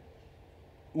then.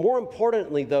 More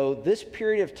importantly, though, this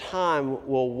period of time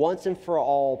will once and for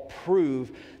all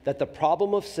prove that the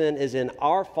problem of sin is in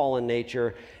our fallen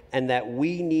nature and that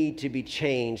we need to be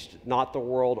changed, not the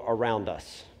world around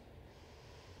us.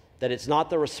 That it's not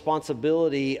the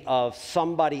responsibility of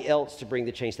somebody else to bring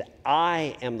the change, that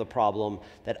I am the problem,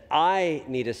 that I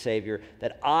need a Savior,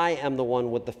 that I am the one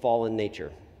with the fallen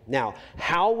nature. Now,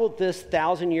 how will this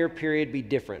 1,000-year period be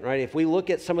different, right? If we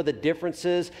look at some of the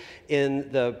differences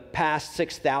in the past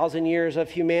 6,000 years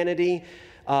of humanity,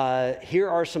 here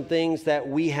are some things that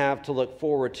we have to look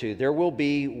forward to. There will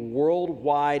be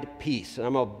worldwide peace. And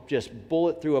I'm going to just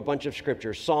bullet through a bunch of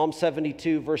scriptures. Psalm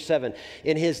 72, verse 7.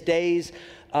 In his days,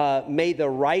 may the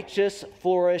righteous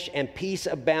flourish and peace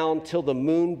abound till the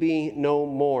moon be no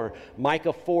more.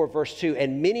 Micah 4, verse 2.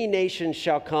 And many nations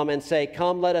shall come and say,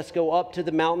 come, let us go up to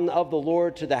the mountain of the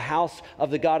Lord, to the house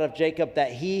of the God of Jacob,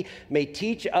 that he may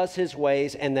teach us his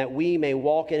ways and that we may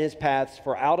walk in his paths.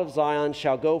 For out of Zion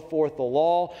shall go forth the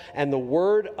law and the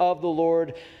word of the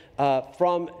Lord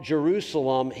from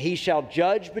Jerusalem. He shall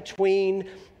judge between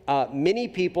many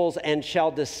peoples and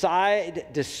shall decide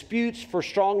disputes for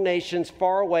strong nations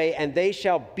far away, and they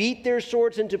shall beat their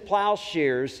swords into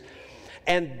plowshares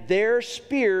and their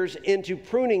spears into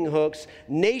pruning hooks.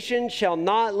 Nation shall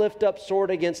not lift up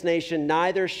sword against nation,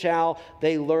 neither shall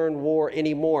they learn war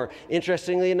anymore.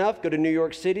 Interestingly enough, go to New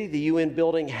York City. The UN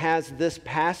building has this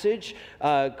passage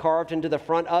carved into the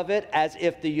front of it, as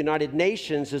if the United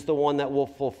Nations is the one that will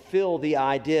fulfill the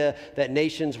idea that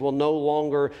nations will no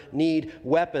longer need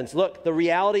weapons. Look, the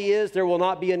reality is there will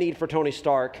not be a need for Tony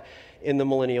Stark in the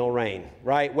millennial reign,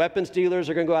 right? Weapons dealers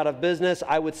are going to go out of business.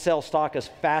 I would sell stock as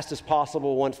fast as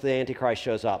possible once the Antichrist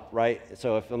shows up, right?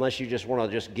 So unless you just want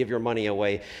to just give your money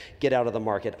away, get out of the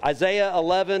market. Isaiah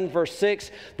 11, verse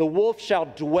 6, the wolf shall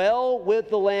dwell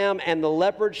with the lamb, and the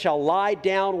leopard shall lie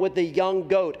down with the young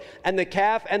goat, and the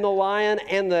calf and the lion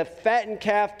and the fattened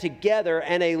calf together,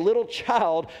 and a little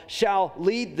child shall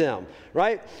lead them,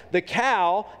 right? The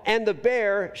cow and the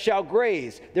bear shall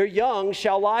graze. Their young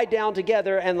shall lie down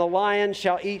together, and the lion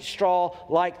shall eat straw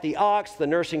like the ox. The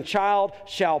nursing child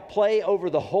shall play over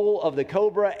the hole of the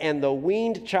cobra, and the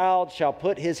weaned child shall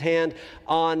put his hand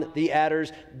on the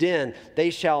adder's den. They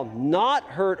shall not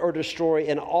hurt or destroy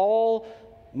in all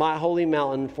my holy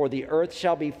mountain, for the earth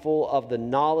shall be full of the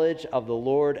knowledge of the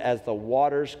Lord as the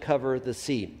waters cover the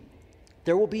sea.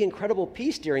 There will be incredible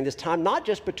peace during this time, not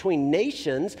just between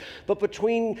nations, but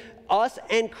between us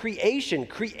and creation.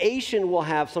 Creation will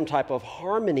have some type of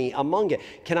harmony among it.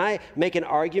 Can I make an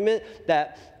argument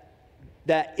that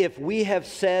if we have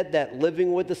said that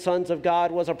living with the sons of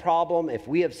God was a problem, if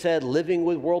we have said living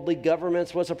with worldly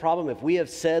governments was a problem, if we have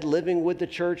said living with the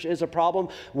church is a problem,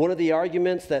 one of the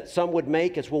arguments that some would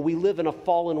make is, well, we live in a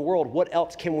fallen world. What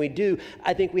else can we do?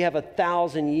 I think we have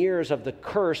 1,000 years of the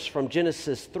curse from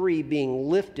Genesis 3 being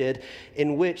lifted,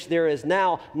 in which there is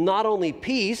now not only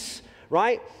peace,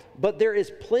 right, but there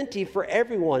is plenty for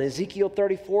everyone. Ezekiel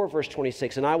 34, verse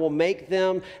 26, and I will make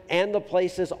them and the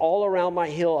places all around my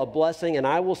hill a blessing, and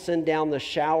I will send down the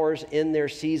showers in their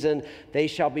season. They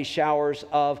shall be showers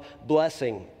of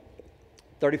blessing.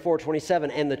 34:27,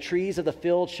 and the trees of the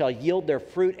field shall yield their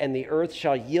fruit, and the earth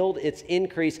shall yield its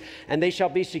increase, and they shall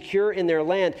be secure in their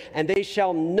land, and they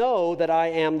shall know that I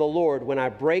am the Lord when I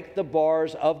break the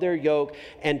bars of their yoke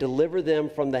and deliver them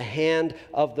from the hand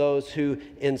of those who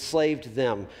enslaved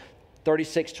them.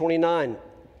 36:29,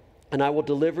 and I will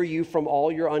deliver you from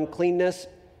all your uncleanness,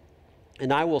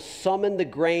 and I will summon the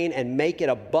grain and make it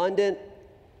abundant,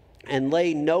 and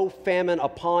lay no famine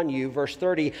upon you. Verse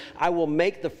 30, I will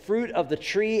make the fruit of the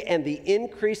tree and the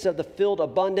increase of the field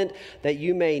abundant, that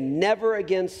you may never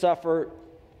again suffer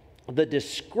the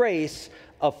disgrace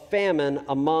of famine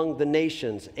among the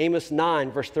nations. Amos 9,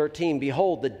 verse 13,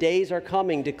 behold, the days are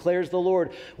coming, declares the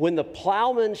Lord, when the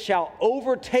plowman shall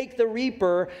overtake the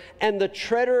reaper and the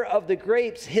treader of the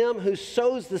grapes, him who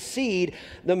sows the seed.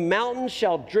 The mountains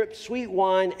shall drip sweet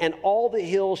wine, and all the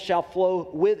hills shall flow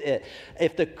with it.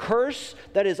 If the curse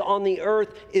that is on the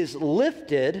earth is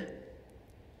lifted,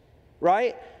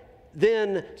 right,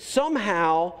 then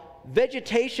somehow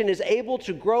vegetation is able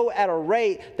to grow at a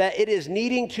rate that it is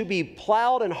needing to be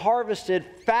plowed and harvested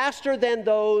faster than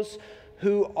those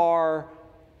who are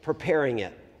preparing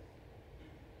it.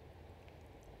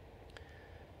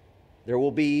 There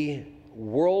will be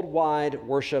worldwide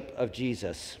worship of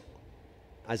Jesus.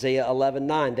 Isaiah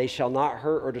 11:9, they shall not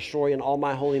hurt or destroy in all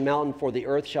my holy mountain, for the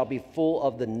earth shall be full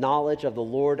of the knowledge of the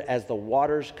Lord as the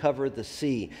waters cover the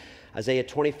sea. Isaiah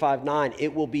 25:9,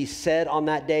 it will be said on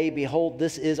that day, behold,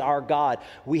 this is our God.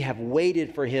 We have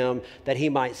waited for him that he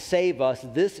might save us.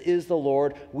 This is the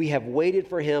Lord. We have waited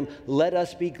for him. Let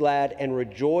us be glad and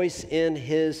rejoice in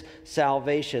his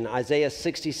salvation. Isaiah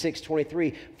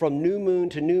 66:23, from new moon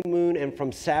to new moon and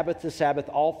from Sabbath to Sabbath,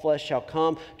 all flesh shall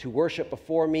come to worship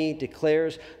before me,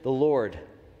 declares the Lord.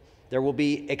 There will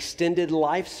be extended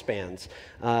lifespans.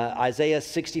 Isaiah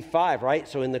 65, right?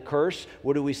 So in the curse,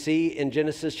 what do we see in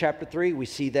Genesis chapter 3? We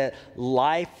see that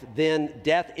life, then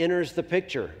death enters the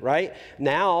picture, right?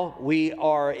 Now we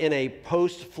are in a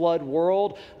post-flood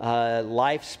world.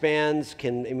 Lifespans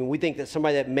we think that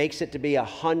somebody that makes it to be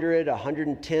 100,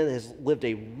 110 has lived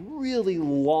a really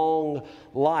long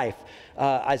life.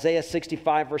 Isaiah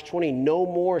 65, verse 20, no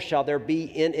more shall there be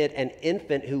in it an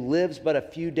infant who lives but a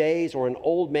few days, or an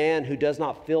old man who does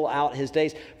not fill out his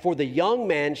days. For the young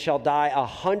man shall die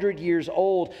 100 years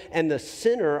old, and the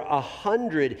sinner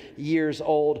 100 years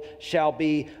old shall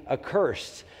be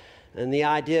accursed. And the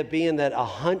idea being that at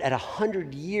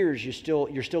 100 years,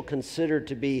 you're still considered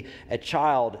to be a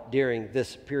child during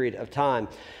this period of time.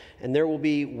 And there will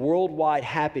be worldwide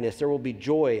happiness. There will be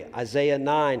joy. Isaiah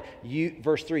 9,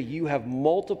 verse 3, you have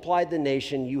multiplied the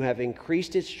nation. You have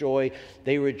increased its joy.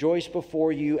 They rejoice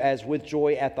before you as with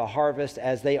joy at the harvest,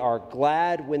 as they are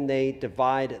glad when they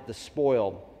divide the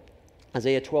spoil.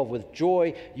 Isaiah 12, with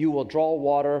joy you will draw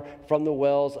water from the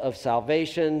wells of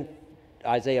salvation.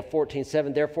 Isaiah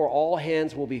 14:7, therefore all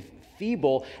hands will be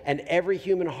feeble and every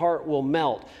human heart will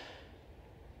melt.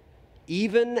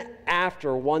 Even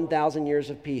after 1,000 years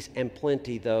of peace and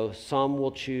plenty, though, some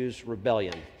will choose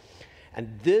rebellion.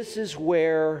 And this is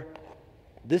what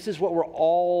we're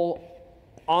all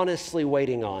honestly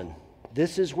waiting on.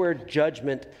 This is where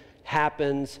judgment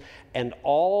happens, and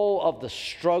all of the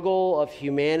struggle of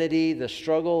humanity, the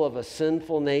struggle of a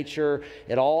sinful nature,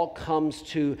 it all comes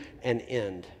to an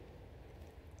end.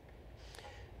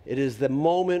 It is the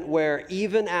moment where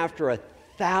even after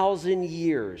 1,000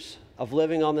 years of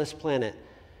living on this planet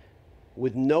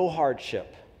with no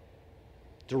hardship,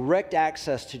 direct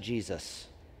access to Jesus,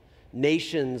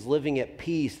 nations living at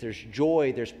peace, there's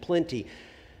joy, there's plenty.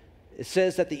 It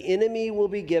says that the enemy will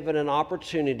be given an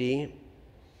opportunity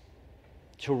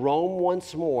to roam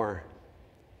once more,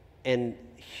 and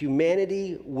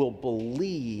humanity will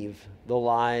believe the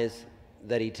lies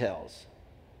that he tells.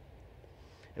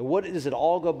 And what does it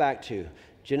all go back to?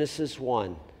 Genesis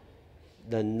 1,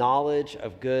 the knowledge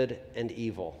of good and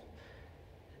evil.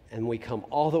 And we come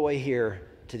all the way here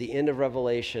to the end of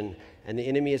Revelation, and the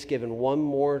enemy is given one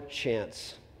more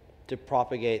chance to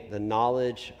propagate the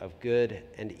knowledge of good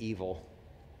and evil.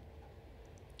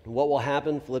 And what will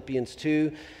happen? Philippians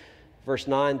 2, verse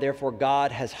 9, therefore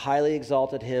God has highly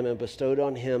exalted him and bestowed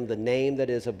on him the name that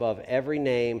is above every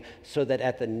name, so that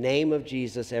at the name of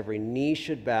Jesus every knee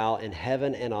should bow in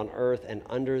heaven and on earth and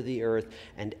under the earth,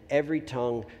 and every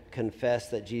tongue confess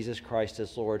that Jesus Christ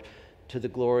is Lord, to the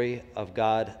glory of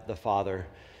God the Father.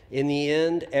 In the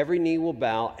end, every knee will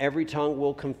bow, every tongue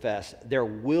will confess. There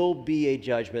will be a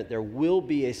judgment. There will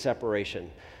be a separation.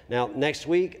 Now, next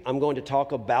week, I'm going to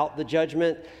talk about the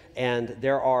judgment, and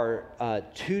there are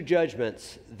 2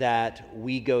 judgments that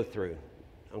we go through,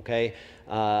 okay?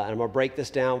 And I'm going to break this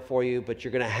down for you, but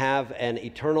you're going to have an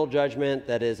eternal judgment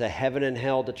that is a heaven and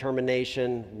hell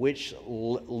determination. Which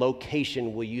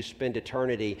location will you spend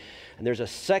eternity? And there's a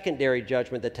secondary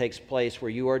judgment that takes place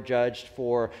where you are judged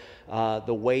for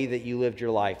the way that you lived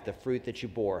your life, the fruit that you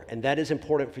bore. And that is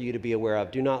important for you to be aware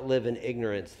of. Do not live in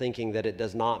ignorance thinking that it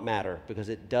does not matter, because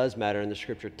it does matter, and the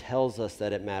scripture tells us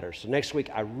that it matters. So next week,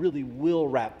 I really will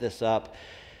wrap this up,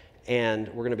 and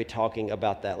we're going to be talking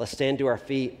about that. Let's stand to our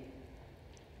feet.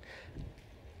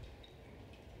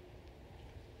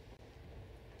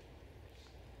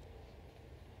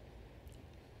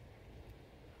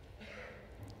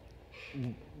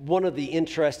 One of the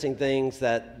interesting things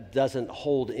that doesn't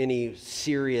hold any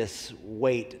serious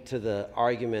weight to the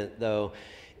argument, though,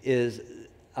 is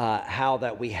how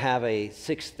that we have a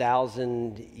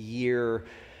 6,000-year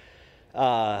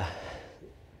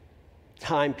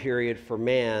time period for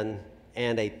man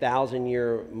and a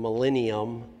 1,000-year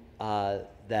millennium,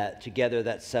 that together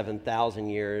that's 7,000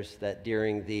 years, that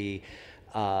during the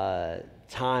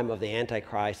time of the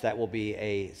Antichrist, that will be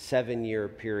a 7-year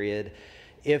period.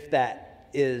 If that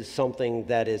is something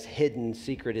that is hidden,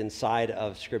 secret inside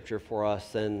of Scripture for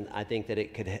us, then I think that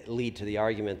it could lead to the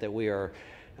argument that we are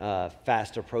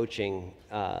fast approaching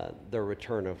the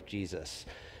return of Jesus.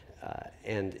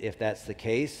 And if that's the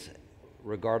case,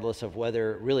 regardless of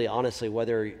whether, really honestly,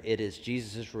 whether it is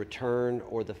Jesus' return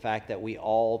or the fact that we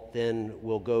all then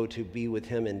will go to be with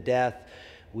him in death,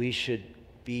 we should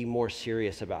be more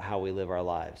serious about how we live our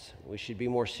lives. We should be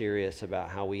more serious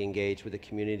about how we engage with the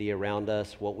community around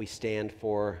us, what we stand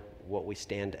for, what we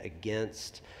stand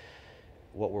against,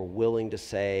 what we're willing to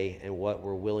say, and what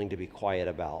we're willing to be quiet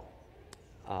about,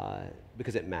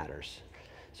 because it matters.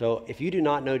 So if you do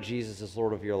not know Jesus as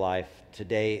Lord of your life,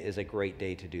 today is a great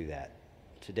day to do that.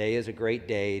 Today is a great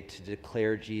day to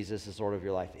declare Jesus as Lord of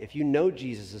your life. If you know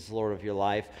Jesus as Lord of your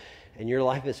life, and your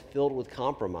life is filled with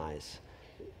compromise,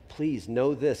 please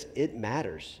know this, it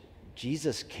matters.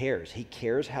 Jesus cares. He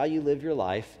cares how you live your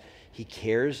life. He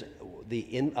cares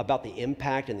about the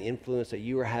impact and the influence that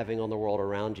you are having on the world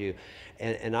around you.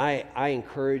 And I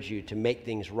encourage you to make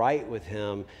things right with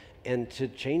him and to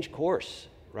change course,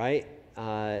 right?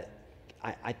 I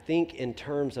think in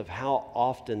terms of how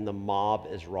often the mob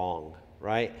is wrong,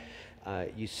 right?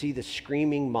 You see the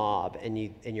screaming mob, and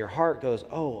your heart goes,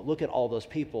 oh, look at all those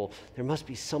people. There must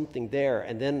be something there.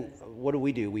 And then what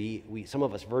do? We some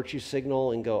of us virtue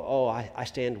signal and go, oh, I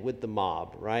stand with the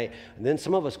mob, right? And then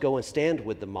some of us go and stand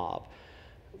with the mob.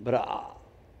 But I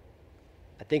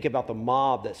think about the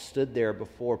mob that stood there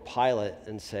before Pilate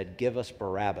and said, give us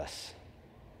Barabbas.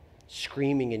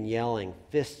 Screaming and yelling,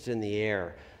 fists in the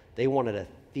air. They wanted a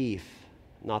thief,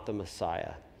 not the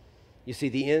Messiah. You see,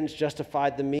 the ends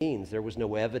justified the means. There was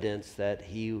no evidence that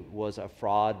he was a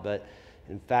fraud, but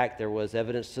in fact, there was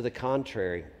evidence to the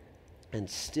contrary. And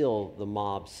still, the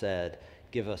mob said,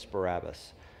 give us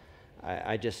Barabbas.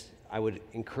 I would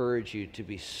encourage you to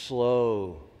be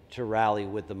slow to rally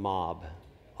with the mob.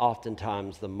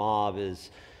 Oftentimes, the mob is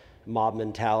mob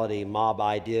mentality, mob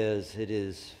ideas. It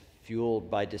is fueled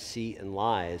by deceit and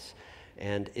lies.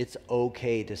 And it's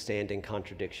okay to stand in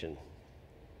contradiction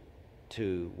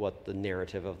to what the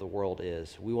narrative of the world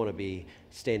is. We want to be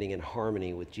standing in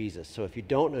harmony with Jesus. So if you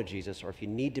don't know Jesus, or if you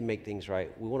need to make things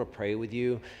right, we want to pray with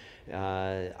you. We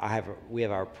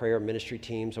have our prayer ministry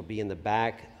teams will be in the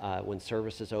back when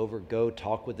service is over. Go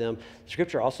talk with them. The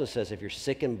scripture also says if you're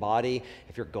sick in body,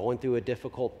 if you're going through a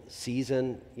difficult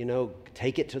season,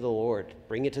 take it to the Lord.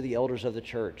 Bring it to the elders of the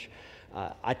church.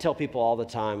 I tell people all the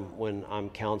time when I'm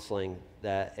counseling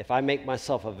that if I make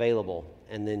myself available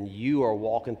and then you are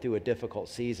walking through a difficult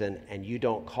season and you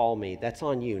don't call me, that's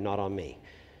on you, not on me,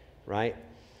 right?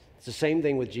 It's the same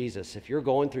thing with Jesus. If you're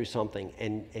going through something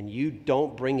and you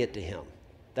don't bring it to him,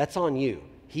 that's on you.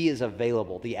 He is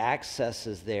available. The access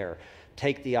is there.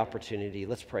 Take the opportunity.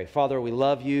 Let's pray. Father, we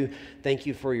love you. Thank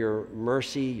you for your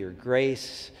mercy, your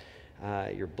grace,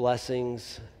 your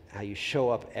blessings, how you show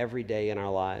up every day in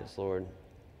our lives, Lord.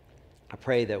 I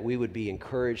pray that we would be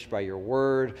encouraged by your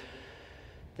word,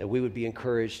 that we would be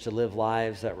encouraged to live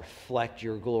lives that reflect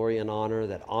your glory and honor,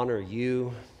 that honor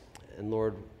you, and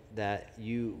Lord, that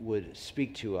you would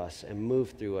speak to us and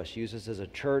move through us. Use us as a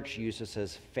church, use us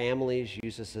as families,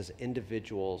 use us as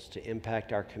individuals to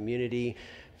impact our community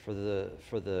for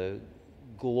the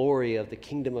glory of the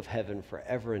kingdom of heaven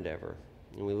forever and ever.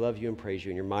 And we love you and praise you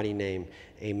in your mighty name.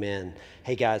 Amen.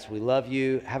 Hey guys, we love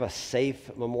you. Have a safe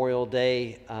Memorial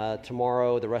Day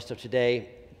tomorrow, the rest of today.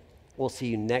 We'll see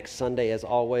you next Sunday. As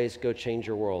always, go change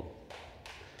your world.